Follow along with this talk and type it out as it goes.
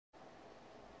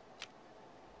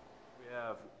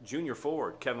junior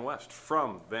forward Kevin West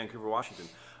from Vancouver, Washington.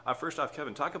 First off,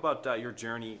 Kevin, talk about your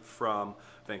journey from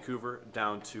Vancouver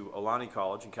down to Alani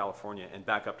College in California and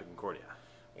back up to Concordia.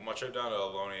 Well, my trip down to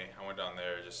Alani, I went down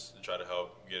there just to try to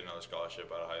help get another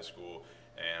scholarship out of high school,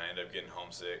 and I ended up getting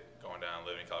homesick, going down,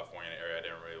 living in California, an area I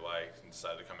didn't really like, and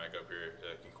decided to come back up here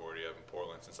to Concordia up in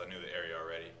Portland since I knew the area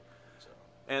already. So.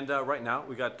 And right now,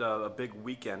 we got a big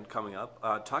weekend coming up.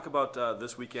 Talk about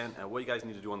this weekend and what you guys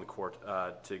need to do on the court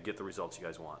to get the results you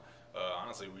guys want.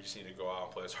 Honestly, we just need to go out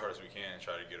and play as hard as we can and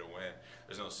try to get a win.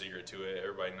 There's no secret to it.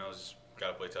 Everybody knows got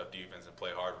to play tough defense and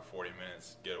play hard for 40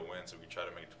 minutes, get a win so we can try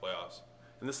to make it to playoffs.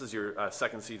 And this is your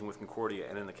second season with Concordia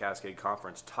and in the Cascade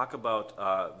Conference. Talk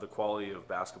about the quality of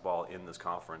basketball in this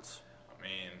conference. I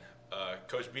mean,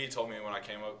 Coach B told me when I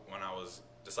came up, when I was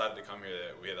decided to come here,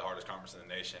 that we had the hardest conference in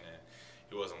the nation, and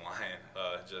he wasn't lying.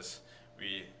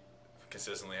 We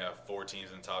consistently have 4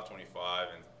 teams in the top 25,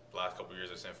 and the last couple of years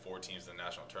I've sent 4 teams to the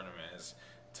national tournament. It's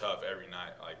tough every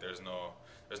night. Like there's no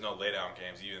lay down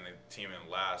games. Even the team in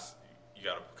last, you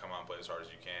got to come out and play as hard as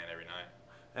you can every night.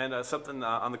 And something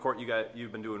on the court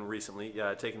you've been doing recently,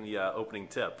 taking the opening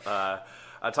tip.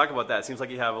 Talk about that. It seems like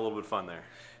you have a little bit of fun there.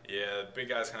 Yeah, the big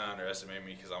guys kind of underestimate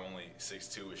me because I'm only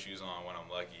 6'2" with shoes on when I'm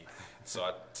lucky. So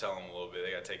I tell them a little bit,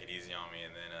 they got to take it easy on me,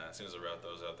 and then as soon as the ref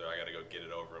throws out there, I got to go get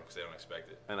it over them because they don't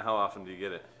expect it. And how often do you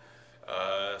get it?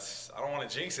 I don't want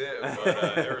to jinx it,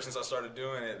 but ever since I started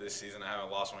doing it this season, I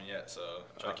haven't lost one yet, so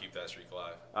try to keep that streak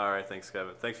alive. All right, thanks,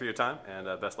 Kevin. Thanks for your time,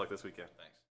 and best luck this weekend.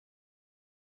 Thanks.